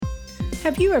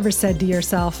Have you ever said to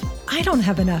yourself, I don't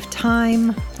have enough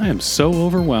time. I am so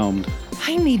overwhelmed.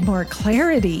 I need more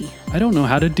clarity. I don't know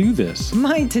how to do this.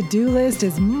 My to-do list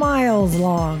is miles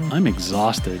long. I'm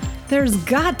exhausted. There's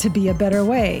got to be a better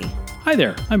way. Hi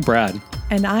there, I'm Brad.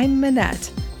 And I'm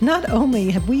Minette. Not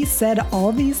only have we said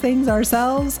all these things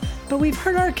ourselves, but we've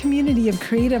heard our community of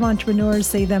creative entrepreneurs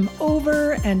say them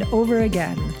over and over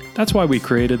again. That's why we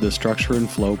created the Structure and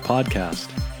Flow podcast.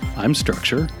 I'm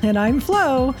Structure. And I'm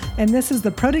Flo, and this is the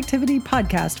Productivity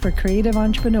Podcast for creative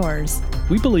entrepreneurs.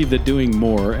 We believe that doing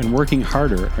more and working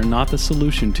harder are not the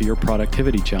solution to your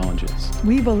productivity challenges.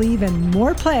 We believe in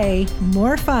more play,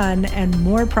 more fun, and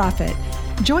more profit.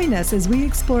 Join us as we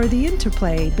explore the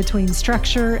interplay between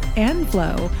structure and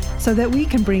flow so that we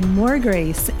can bring more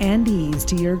grace and ease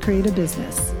to your creative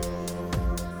business.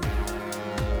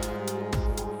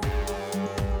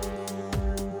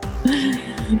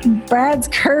 Brad's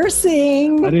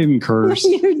cursing. I didn't curse.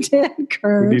 You did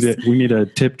curse. We need a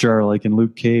tip jar like in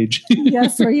Luke Cage.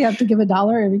 Yes, where you have to give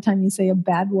 $1 every time you say a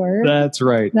bad word. That's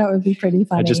right. That would be pretty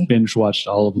funny. I just binge watched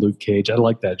all of Luke Cage. I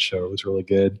like that show. It was really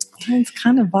good. It's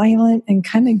kind of violent and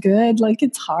kind of good. Like,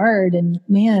 it's hard. And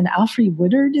man, Alfre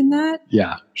Woodard in that.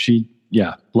 Yeah.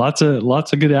 Lots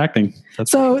of good acting.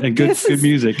 And good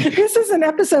music. This is an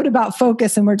episode about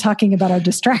focus, and we're talking about our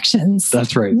distractions.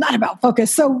 That's right. Not about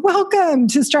focus. So welcome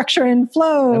to Structure and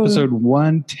Flow. Episode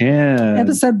 110.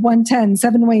 Episode 110,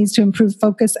 7 ways to improve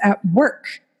focus at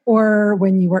work. Or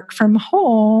when you work from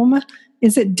home.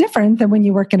 Is it different than when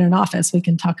you work in an office? We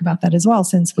can talk about that as well,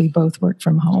 since we both work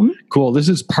from home. Cool. This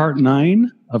is part 9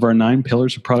 of our 9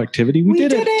 pillars of productivity. We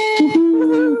did it.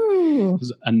 Woo-hoo. It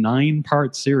was a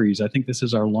 9-part series. I think this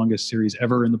is our longest series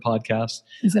ever in the podcast.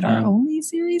 Is it our only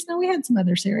series? No, we had some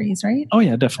other series, right? Oh,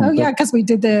 yeah, definitely. Oh, yeah, because we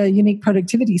did the unique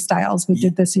productivity styles. We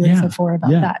did the series before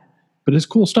about that. But it's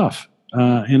cool stuff.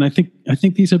 And I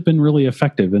think these have been really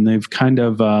effective, and they've kind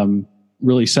of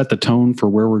really set the tone for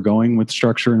where we're going with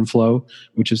Structure and Flow,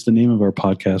 which is the name of our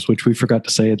podcast, which we forgot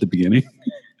to say at the beginning.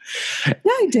 Yeah,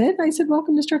 I did. I said,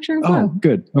 welcome to Structure and Flow. Oh,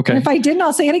 good. Okay. And if I didn't,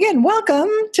 I'll say it again. Welcome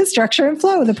to Structure and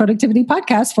Flow, the productivity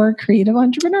podcast for creative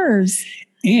entrepreneurs.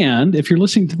 And if you're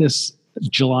listening to this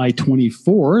July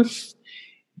 24th,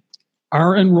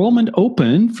 our enrollment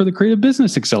opened for the Creative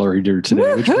Business Accelerator today,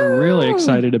 Woo-hoo! Which we're really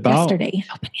excited about. Yesterday.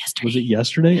 Open yesterday. Was it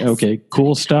yesterday? Yes. Okay,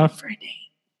 cool stuff. For a day.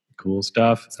 Cool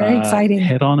stuff. It's very exciting.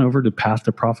 Head on over to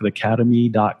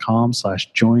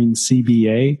pathtoprofitacademy.com/join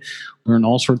CBA. Learn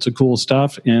all sorts of cool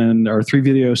stuff. And our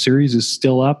 3-video series is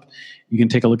still up. You can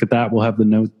take a look at that. We'll have the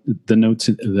links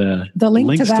to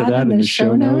that in the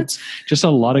show notes. Just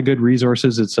a lot of good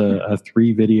resources. It's a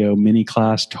 3-video mini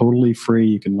class, totally free.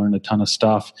 You can learn a ton of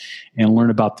stuff and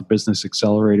learn about the Business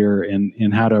Accelerator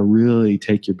and how to really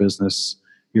take your business,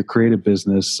 your creative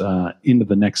business, into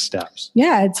the next steps.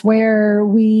 Yeah, it's where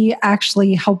we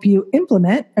actually help you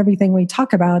implement everything we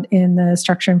talk about in the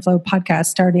Structure and Flow podcast,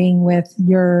 starting with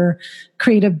your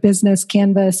creative business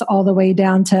canvas all the way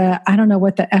down to, I don't know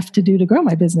what the F to do to grow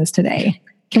my business today.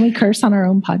 Can we curse on our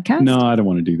own podcast? No, I don't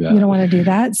want to do that. You don't want to do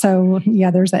that? So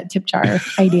yeah, there's that tip jar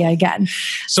idea again.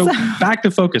 So back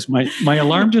to focus. My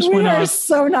alarm just went off. We are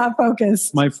so not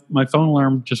focused. My phone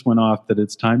alarm just went off that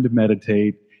it's time to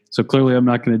meditate. So clearly I'm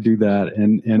not going to do that.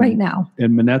 And right now.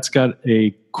 And Minette's got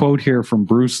a quote here from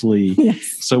Bruce Lee.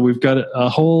 Yes. So we've got a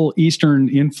whole Eastern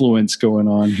influence going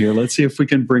on here. Let's see if we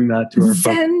can bring that to our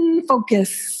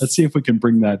focus. Let's see if we can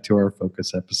bring that to our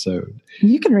focus episode.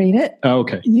 You can read it. Oh,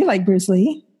 okay. You like Bruce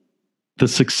Lee. The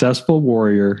successful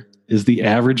warrior is the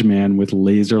average man with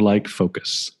laser-like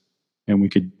focus. And we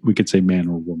could say man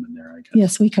or woman there, I guess.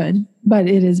 Yes, we could. But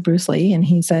it is Bruce Lee, and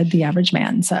he said the average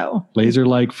man. So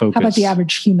laser-like focus. How about the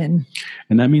average human?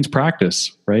 And that means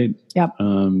practice, right? Yep.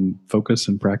 Focus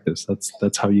and practice.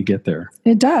 That's how you get there.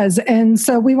 It does. And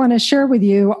so we want to share with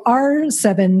you our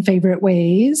 7 favorite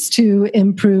ways to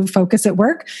improve focus at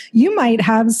work. You might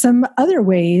have some other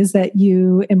ways that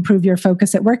you improve your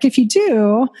focus at work. If you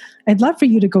do, I'd love for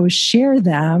you to go share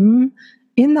them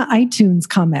in the iTunes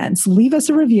comments. Leave us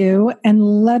a review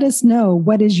and let us know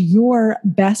what is your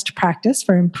best practice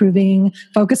for improving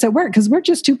focus at work. Because we're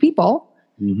just 2 people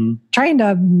trying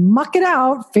to muck it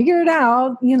out, figure it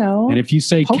out, And if you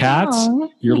say cats,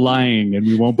 you're lying and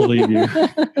we won't believe you.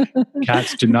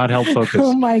 Cats do not help focus.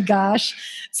 Oh my gosh.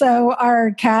 So our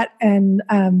cat and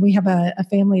we have a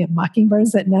family of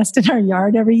mockingbirds that nest in our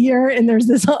yard every year. And there's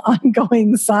this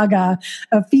ongoing saga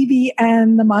of Phoebe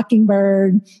and the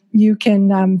mockingbird. You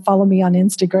can follow me on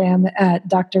Instagram at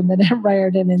Dr. Minette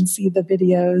Riordan and see the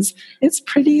videos. It's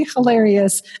pretty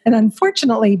hilarious. And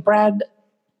unfortunately, Brad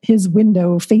his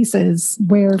window faces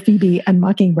where Phoebe and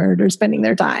Mockingbird are spending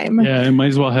their time. Yeah, it might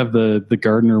as well have the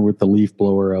gardener with the leaf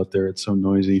blower out there. It's so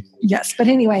noisy. Yes, but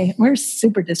anyway, we're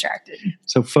super distracted.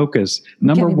 So focus.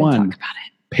 Number one,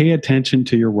 pay attention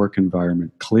to your work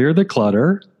environment. Clear the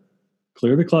clutter.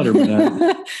 Clear the clutter,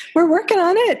 man. We're working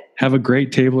on it. Have a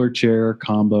great table or chair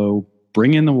combo.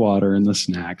 Bring in the water and the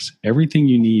snacks. Everything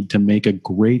you need to make a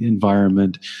great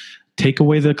environment. Take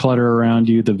away the clutter around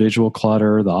you, the visual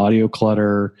clutter, the audio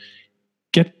clutter.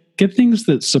 Get things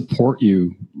that support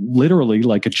you, literally,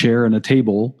 like a chair and a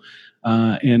table,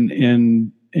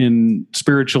 and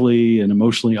spiritually and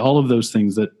emotionally, all of those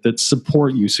things that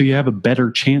support you, so you have a better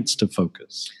chance to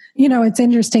focus. You know, it's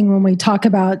interesting when we talk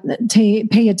about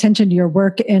pay attention to your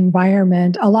work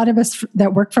environment. A lot of us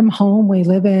that work from home, we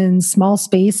live in small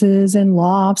spaces and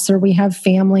lofts, or we have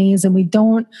families, and we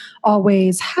don't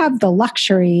always have the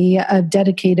luxury of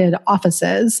dedicated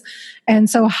offices. And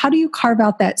so how do you carve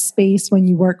out that space when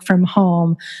you work from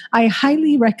home? I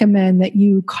highly recommend that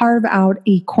you carve out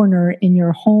a corner in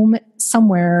your home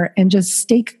somewhere and just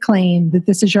stake claim that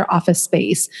this is your office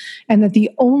space, and that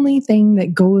the only thing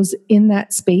that goes in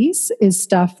that space is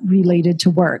stuff related to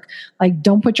work. Like,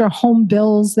 don't put your home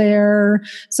bills there.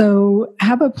 So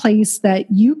have a place that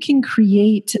you can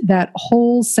create that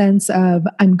whole sense of,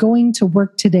 I'm going to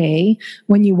work today,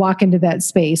 when you walk into that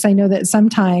space. I know that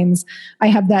sometimes I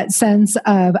have that sense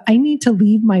of, I need to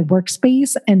leave my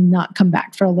workspace and not come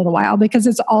back for a little while, because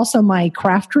it's also my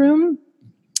craft room.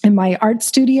 In my art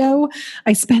studio,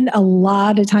 I spend a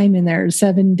lot of time in there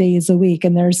 7 days a week.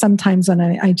 And there's sometimes when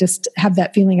I just have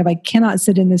that feeling of, I cannot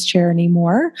sit in this chair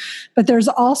anymore. But there's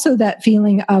also that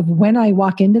feeling of, when I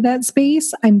walk into that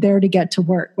space, I'm there to get to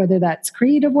work, whether that's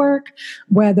creative work,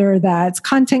 whether that's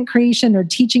content creation or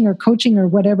teaching or coaching or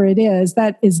whatever it is,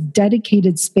 that is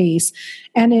dedicated space.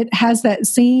 And it has that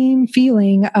same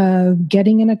feeling of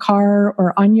getting in a car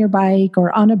or on your bike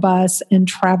or on a bus and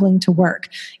traveling to work,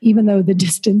 even though the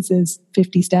distance is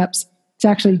 50 steps. It's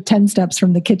actually 10 steps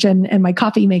from the kitchen and my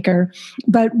coffee maker,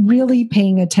 but really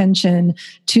paying attention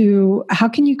to, how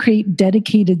can you create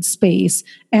dedicated space,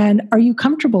 and are you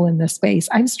comfortable in this space?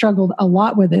 I've struggled a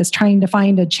lot with this, trying to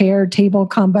find a chair table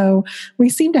combo. We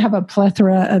seem to have a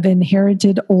plethora of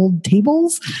inherited old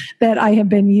tables that I have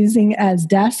been using as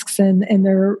desks, and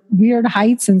they're weird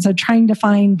heights. And so trying to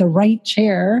find the right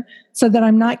chair so that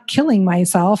I'm not killing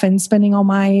myself and spending all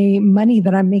my money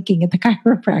that I'm making at the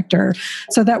chiropractor.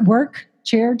 So that work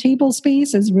chair table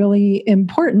space is really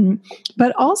important.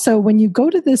 But also, when you go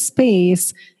to this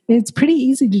space, it's pretty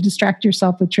easy to distract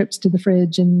yourself with trips to the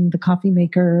fridge and the coffee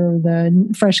maker or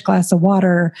the fresh glass of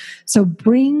water. So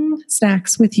bring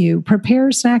snacks with you.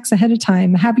 Prepare snacks ahead of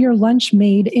time. Have your lunch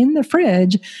made in the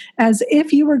fridge as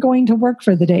if you were going to work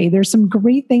for the day. There's some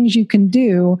great things you can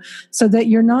do so that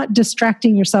you're not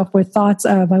distracting yourself with thoughts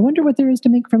of, I wonder what there is to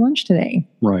make for lunch today.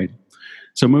 Right.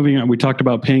 So moving on, we talked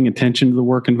about paying attention to the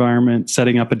work environment,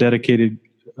 setting up a dedicated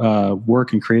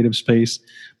work and creative space.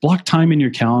 Block time in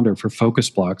your calendar for focus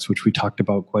blocks, which we talked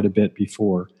about quite a bit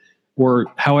before, or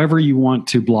however you want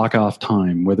to block off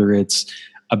time, whether it's,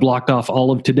 I blocked off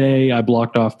all of today, I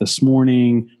blocked off this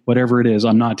morning, whatever it is.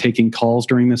 I'm not taking calls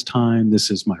during this time.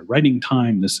 This is my writing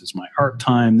time. This is my art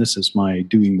time. This is my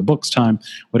doing the books time,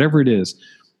 whatever it is.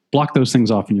 Block those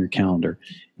things off in your calendar.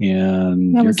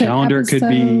 And your calendar could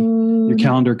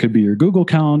be your Google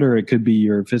Calendar. It could be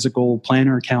your physical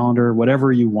planner calendar,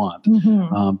 whatever you want.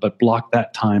 Mm-hmm. But block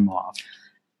that time off.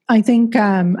 I think,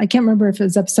 I can't remember if it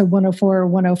was episode 104 or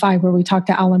 105 where we talked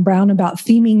to Alan Brown about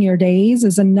theming your days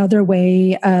is another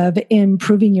way of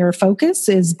improving your focus,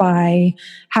 is by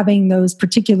having those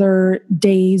particular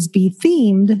days be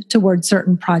themed towards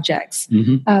certain projects.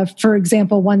 Mm-hmm. For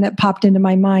example, one that popped into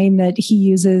my mind that he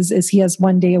uses is he has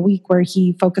one day a week where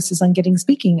he focuses on getting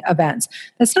speaking events.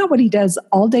 That's not what he does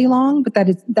all day long, but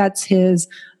that's his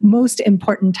most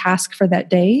important task for that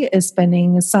day, is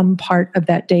spending some part of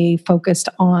that day focused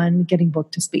on getting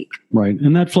booked to speak. Right.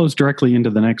 And that flows directly into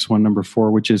the next one, number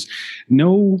 4, which is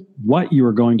know what you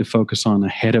are going to focus on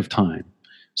ahead of time.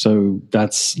 So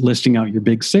that's listing out your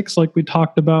big 6, like we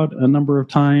talked about a number of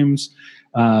times.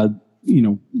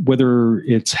 Whether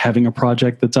it's having a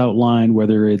project that's outlined,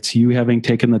 whether it's you having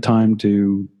taken the time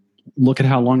to look at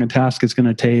how long a task is going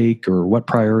to take or what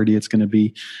priority it's going to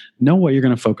be. Know what you're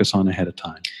going to focus on ahead of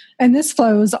time. And this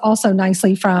flows also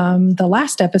nicely from the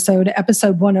last episode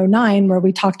 109, where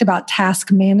we talked about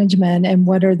task management and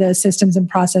what are the systems and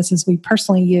processes we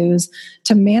personally use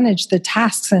to manage the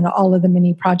tasks and all of the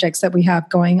mini projects that we have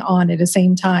going on at the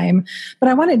same time. But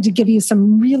I wanted to give you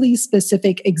some really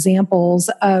specific examples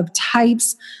of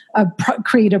types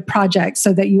creative project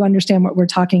so that you understand what we're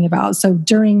talking about. So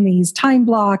during these time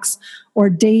blocks or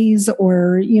days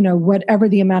or, whatever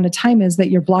the amount of time is that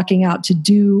you're blocking out to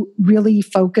do really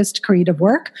focused creative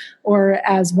work, or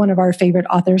as one of our favorite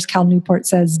authors, Cal Newport,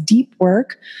 says, deep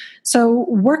work. So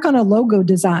work on a logo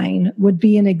design would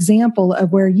be an example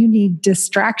of where you need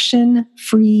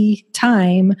distraction-free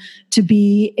time to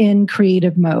be in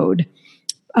creative mode.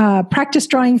 Practice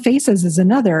drawing faces is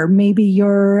another. Maybe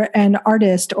you're an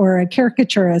artist or a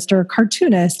caricaturist or a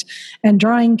cartoonist, and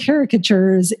drawing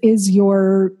caricatures is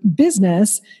your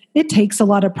business. It takes a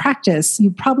lot of practice.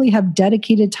 You probably have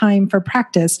dedicated time for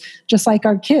practice, just like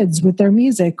our kids with their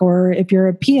music, or if you're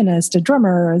a pianist, a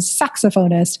drummer, or a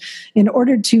saxophonist. In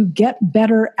order to get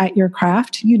better at your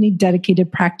craft, you need dedicated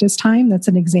practice time. That's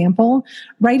an example.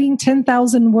 Writing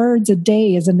 10,000 words a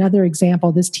day is another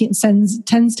example. This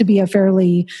tends to be a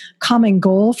fairly common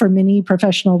goal for many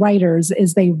professional writers,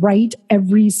 is they write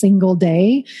every single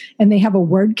day and they have a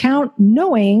word count,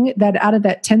 knowing that out of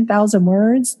that 10,000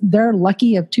 words, they're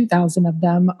lucky if 2,000 of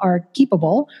them are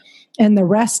keepable and the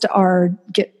rest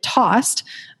get tossed,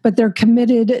 but they're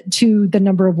committed to the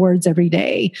number of words every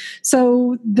day.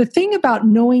 So the thing about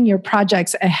knowing your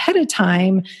projects ahead of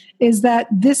time is that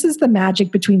this is the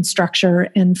magic between structure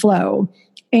and flow.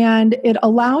 And it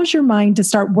allows your mind to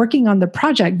start working on the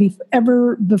project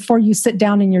before you sit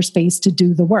down in your space to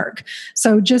do the work.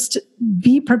 So just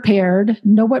be prepared,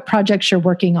 know what projects you're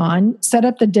working on, set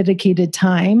up the dedicated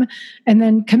time, and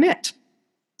then commit.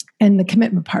 And the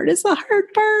commitment part is the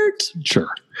hard part. Sure.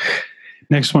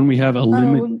 Next one we have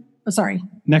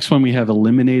Next one we have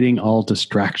eliminating all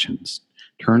distractions.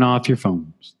 Turn off your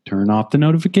phones. Turn off the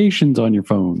notifications on your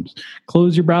phones.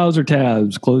 Close your browser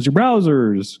tabs. Close your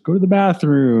browsers. Go to the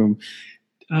bathroom.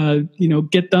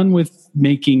 Get done with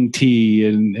making tea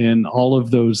and all of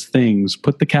those things.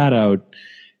 Put the cat out.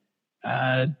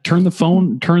 Turn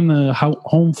the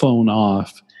home phone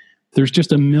off. There's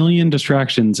just a million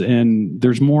distractions, and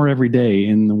there's more every day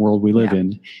in the world we live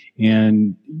in.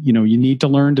 And, you need to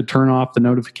learn to turn off the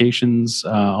notifications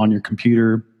on your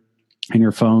computer and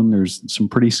your phone. There's some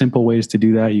pretty simple ways to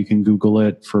do that. You can Google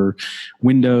it for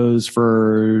Windows,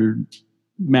 for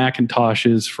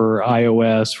Macintoshes, for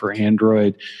iOS, for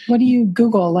Android. What do you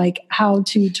Google? Like how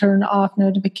to turn off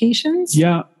notifications?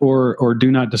 Yeah, or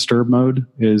do not disturb mode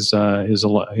is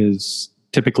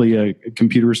typically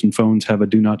computers and phones have a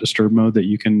do not disturb mode that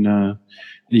you can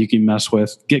mess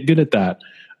with. Get good at that.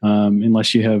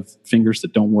 Unless you have fingers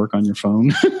that don't work on your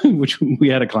phone, which we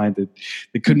had a client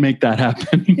that couldn't make that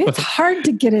happen. It's hard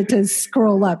to get it to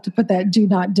scroll up to put that do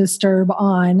not disturb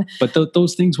on. But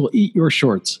those things will eat your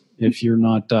shorts if you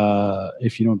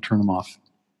don't turn them off.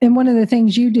 And one of the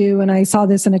things you do, and I saw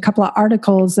this in a couple of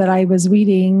articles that I was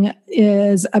reading,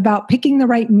 is about picking the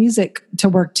right music to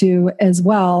work to as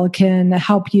well can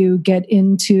help you get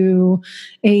into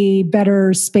a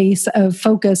better space of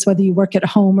focus, whether you work at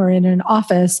home or in an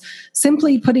office.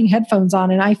 Simply putting headphones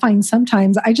on. And I find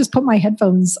sometimes I just put my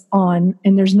headphones on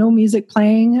and there's no music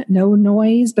playing, no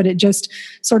noise, but it just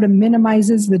sort of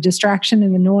minimizes the distraction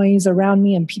and the noise around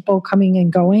me and people coming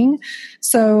and going.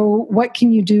 So what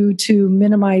can you do to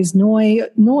minimize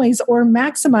noise or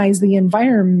maximize the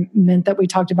environment that we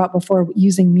talked about before?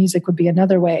 Using music would be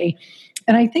another way.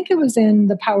 And I think it was in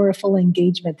The Powerful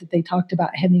Engagement that they talked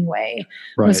about Hemingway.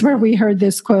 Right. Was where we heard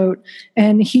this quote.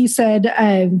 And he said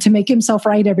to make himself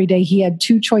write every day, he had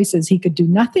two choices. He could do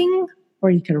nothing or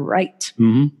he could write.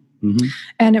 Mm-hmm. Mm-hmm.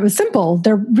 And it was simple.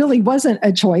 There really wasn't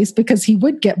a choice because he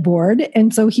would get bored.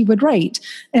 And so he would write.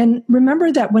 And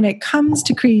remember that when it comes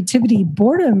to creativity,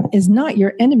 boredom is not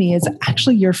your enemy. It's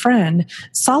actually your friend.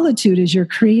 Solitude is your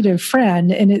creative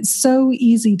friend. And it's so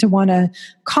easy to want to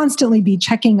constantly be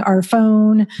checking our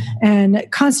phone and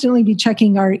constantly be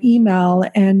checking our email,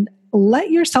 and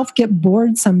let yourself get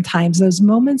bored sometimes. Those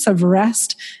moments of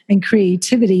rest and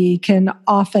creativity can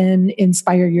often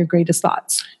inspire your greatest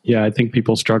thoughts. Yeah, I think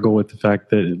people struggle with the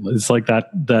fact that it's like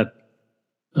that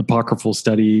apocryphal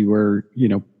study where,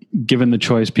 given the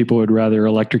choice, people would rather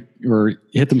electric or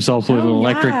hit themselves with an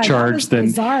electric charge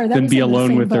than be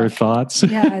alone with their thoughts.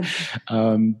 Yeah.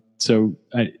 So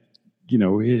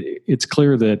it's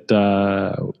clear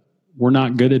that we're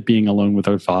not good at being alone with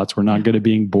our thoughts. We're not good at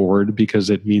being bored because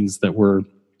it means that we're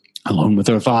alone with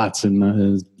our thoughts.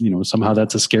 And, somehow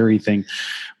that's a scary thing.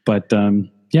 But,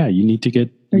 you need to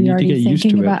Are you already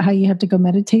thinking about how you have to go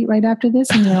meditate right after this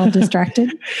and you're all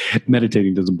distracted?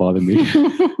 Meditating doesn't bother me.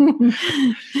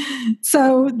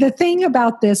 So the thing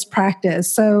about this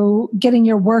practice, so getting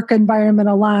your work environment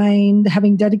aligned,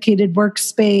 having dedicated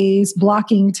workspace,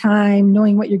 blocking time,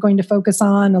 knowing what you're going to focus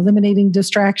on, eliminating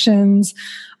distractions,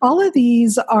 all of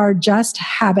these are just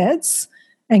habits.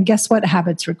 And guess what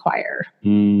habits require?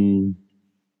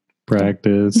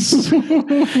 Practice.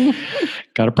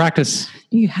 Got to practice.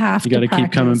 You have to got to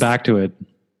keep coming back to it.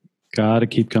 Got to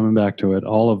keep coming back to it.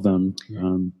 All of them.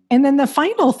 And then the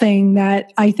final thing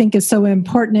that I think is so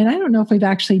important, and I don't know if we've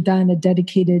actually done a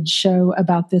dedicated show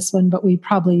about this one, but we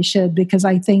probably should, because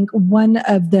I think one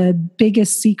of the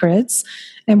biggest secrets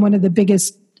and one of the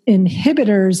biggest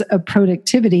inhibitors of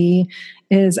productivity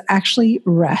is actually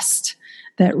rest.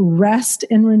 That rest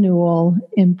and renewal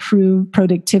improve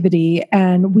productivity.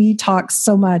 And we talk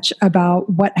so much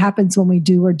about what happens when we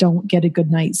do or don't get a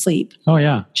good night's sleep. Oh,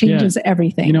 yeah. Changes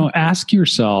everything. Ask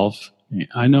yourself,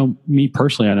 I know me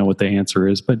personally, I know what the answer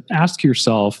is, but ask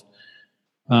yourself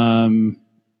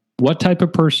what type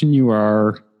of person you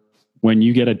are when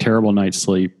you get a terrible night's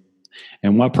sleep,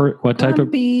 and what type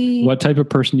of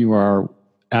person you are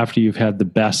after you've had the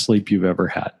best sleep you've ever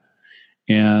had.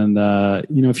 And,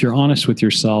 if you're honest with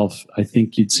yourself, I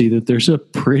think you'd see that there's a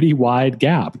pretty wide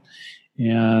gap.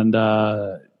 And,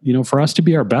 for us to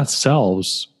be our best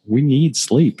selves, we need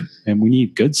sleep, and we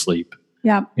need good sleep.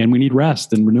 Yeah. And we need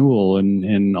rest and renewal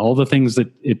and all the things that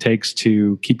it takes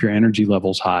to keep your energy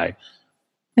levels high.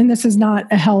 And this is not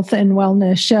a health and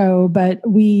wellness show, but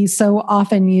we so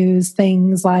often use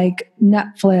things like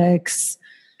Netflix,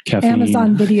 caffeine.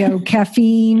 Amazon Video,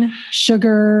 caffeine,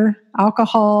 sugar,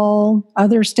 alcohol,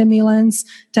 other stimulants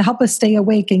to help us stay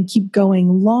awake and keep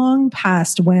going long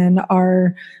past when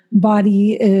our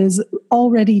body is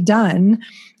already done.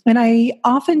 And I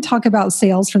often talk about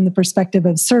sales from the perspective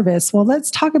of service. Well, let's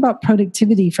talk about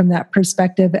productivity from that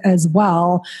perspective as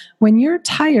well. When you're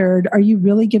tired, are you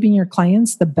really giving your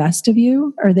clients the best of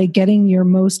you? Are they getting your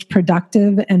most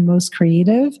productive and most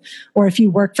creative? Or if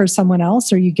you work for someone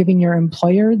else, are you giving your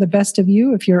employer the best of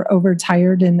you if you're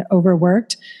overtired and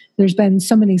overworked? There's been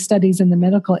so many studies in the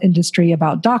medical industry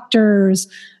about doctors,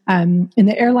 in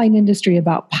the airline industry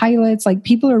about pilots. Like,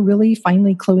 people are really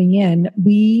finally cluing in.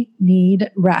 We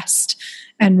need rest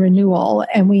and renewal,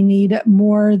 and we need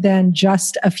more than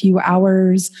just a few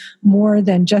hours, more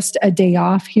than just a day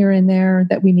off here and there,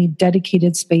 that we need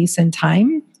dedicated space and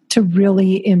time to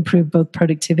really improve both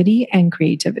productivity and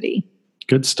creativity.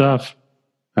 Good stuff.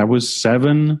 That was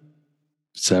seven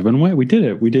ways. We did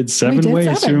it. We did seven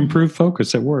ways to improve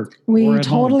focus at work. We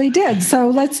totally did. So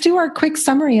let's do our quick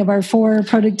summary of our 4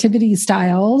 productivity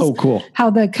styles. Oh, cool. How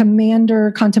the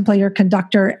commander, contemplator,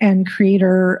 conductor, and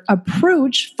creator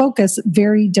approach focus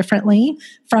very differently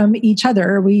from each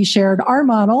other. We shared our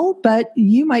model, but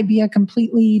you might be a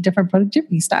completely different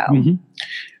productivity style. Mm-hmm.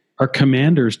 Our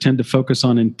commanders tend to focus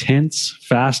on intense,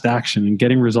 fast action and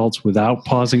getting results without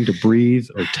pausing to breathe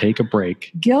or take a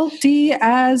break. Guilty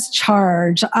as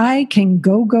charged. I can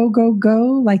go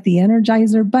like the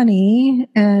Energizer Bunny,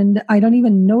 and I don't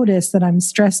even notice that I'm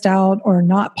stressed out or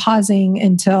not pausing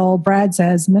until Brad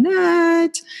says,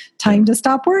 Manette, time to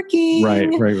stop working.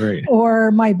 Right.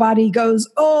 Or my body goes,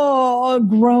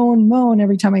 groan, moan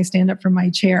every time I stand up from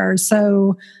my chair.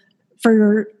 So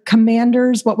for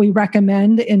commanders, what we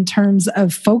recommend in terms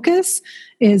of focus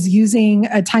is using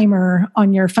a timer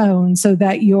on your phone so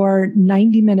that your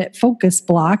 90-minute focus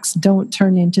blocks don't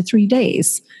turn into 3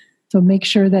 days. So make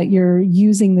sure that you're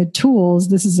using the tools.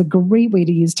 This is a great way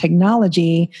to use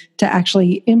technology to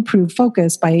actually improve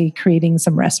focus by creating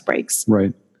some rest breaks.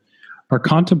 Right. Our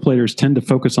contemplators tend to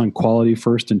focus on quality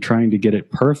first and trying to get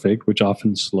it perfect, which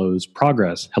often slows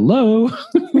progress. Hello.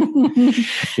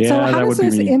 So how does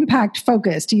this impact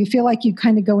focus? Do you feel like you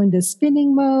kind of go into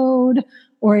spinning mode,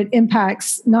 or it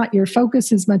impacts not your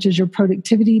focus as much as your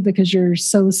productivity because you're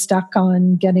so stuck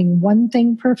on getting one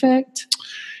thing perfect?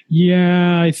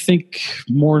 Yeah, I think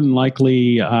more than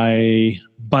likely I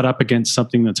butt up against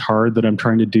something that's hard that I'm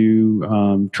trying to do,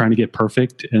 trying to get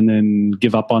perfect, and then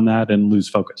give up on that and lose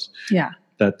focus. Yeah.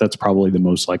 That's probably the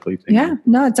most likely thing. Yeah,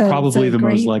 no, it's probably the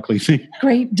most likely thing.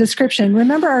 Great description.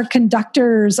 Remember, our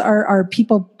conductors are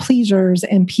people pleasers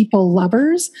and people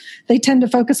lovers. They tend to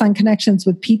focus on connections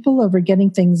with people over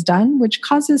getting things done, which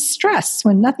causes stress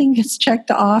when nothing gets checked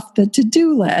off the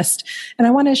to-do list. And I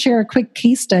want to share a quick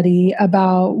case study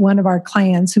about one of our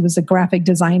clients who was a graphic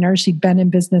designer. She'd been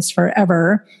in business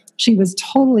forever. She was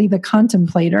totally the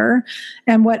contemplator.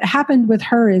 And what happened with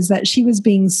her is that she was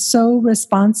being so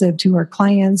responsive to her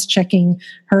clients, checking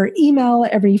her email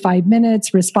every 5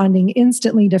 minutes, responding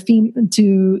instantly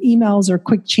to emails or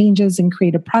quick changes in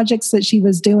creative projects that she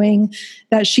was doing,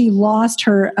 that she lost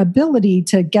her ability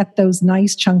to get those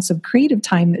nice chunks of creative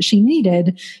time that she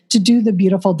needed to do the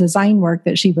beautiful design work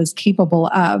that she was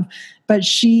capable of. But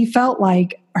she felt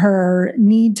like her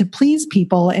need to please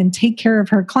people and take care of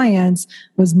her clients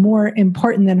was more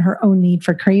important than her own need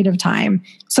for creative time.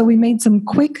 So we made some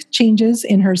quick changes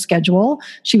in her schedule.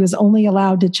 She was only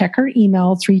allowed to check her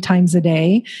email 3 times a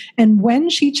day. And when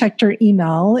she checked her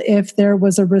email, if there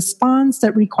was a response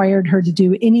that required her to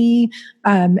do any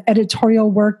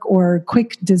editorial work or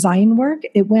quick design work,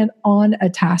 it went on a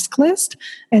task list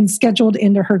and scheduled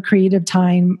into her creative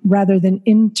time rather than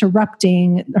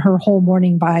interrupting her whole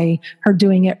morning by her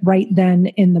doing it right then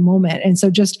in the moment. And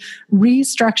so just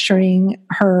restructuring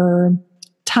her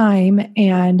time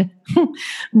and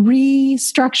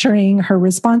restructuring her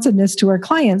responsiveness to her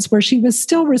clients, where she was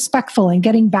still respectful and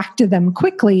getting back to them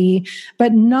quickly,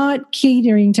 but not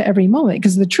catering to every moment.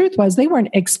 Because the truth was they weren't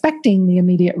expecting the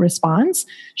immediate response.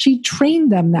 She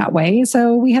trained them that way.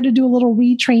 So we had to do a little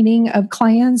retraining of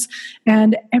clients,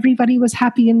 and everybody was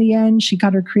happy in the end. She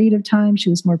got her creative time. She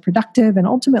was more productive. And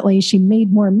ultimately, she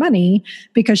made more money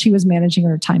because she was managing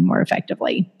her time more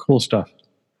effectively. Cool stuff.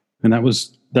 And that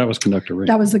was Conductor, right?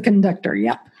 That was the Conductor,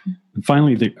 yep. And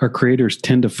finally, our creators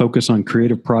tend to focus on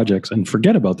creative projects and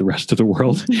forget about the rest of the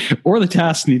world or the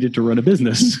tasks needed to run a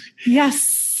business.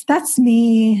 Yes, that's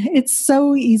me. It's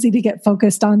so easy to get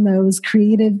focused on those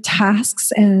creative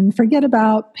tasks and forget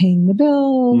about paying the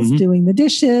bills, doing the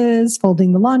dishes,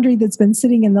 folding the laundry that's been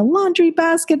sitting in the laundry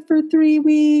basket for 3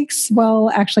 weeks.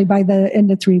 Well, actually, by the end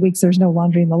of 3 weeks, there's no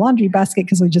laundry in the laundry basket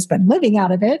because we've just been living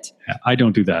out of it. I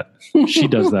don't do that. She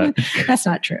does that. That's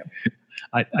not true.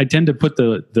 I tend to put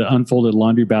the unfolded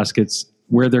laundry baskets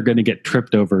where they're going to get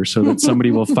tripped over so that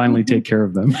somebody will finally take care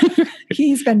of them.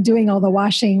 He's been doing all the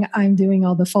washing. I'm doing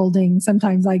all the folding.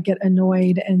 Sometimes I get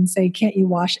annoyed and say, can't you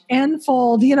wash and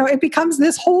fold? You know, it becomes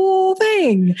this whole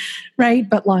thing, right?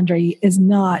 But laundry is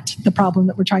not the problem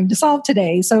that we're trying to solve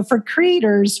today. So for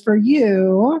creators, for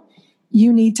you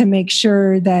need to make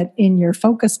sure that in your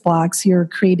focus blocks, you're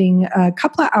creating a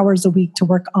couple of hours a week to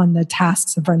work on the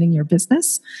tasks of running your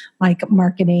business, like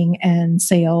marketing and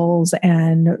sales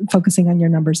and focusing on your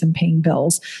numbers and paying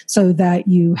bills, so that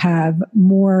you have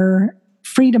more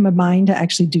freedom of mind to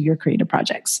actually do your creative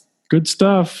projects. Good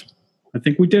stuff. I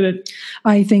think we did it.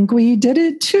 I think we did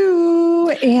it too.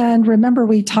 And remember,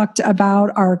 we talked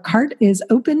about our cart is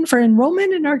open for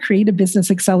enrollment in our Creative Business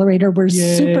Accelerator. We're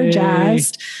super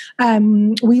jazzed.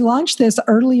 We launched this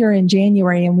earlier in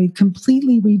January, and we've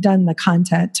completely redone the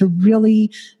content to really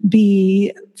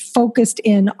be focused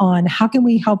in on how can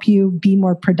we help you be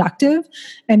more productive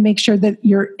and make sure that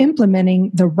you're implementing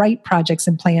the right projects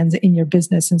and plans in your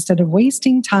business instead of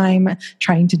wasting time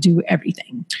trying to do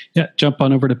everything. Yeah, jump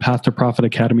on over to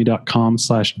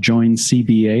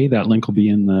pathtoprofitacademy.com/join-CBA. That link will be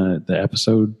in the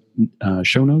episode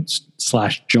show notes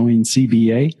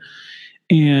 /join-CBA.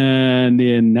 And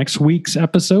in next week's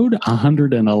episode,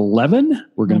 111,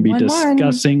 we're going to be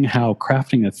discussing how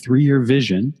crafting a 3-year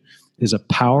vision is a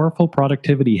powerful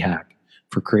productivity hack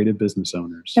for creative business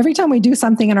owners. Every time we do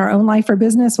something in our own life or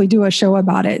business, we do a show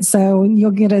about it. So you'll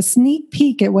get a sneak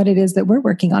peek at what it is that we're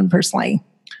working on personally.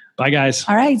 Bye, guys.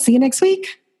 All right. See you next week.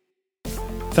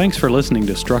 Thanks for listening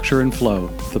to Structure and Flow,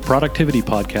 the productivity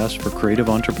podcast for creative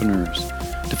entrepreneurs.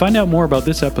 To find out more about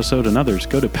this episode and others,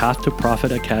 go to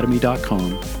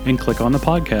pathtoprofitacademy.com and click on the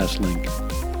podcast link.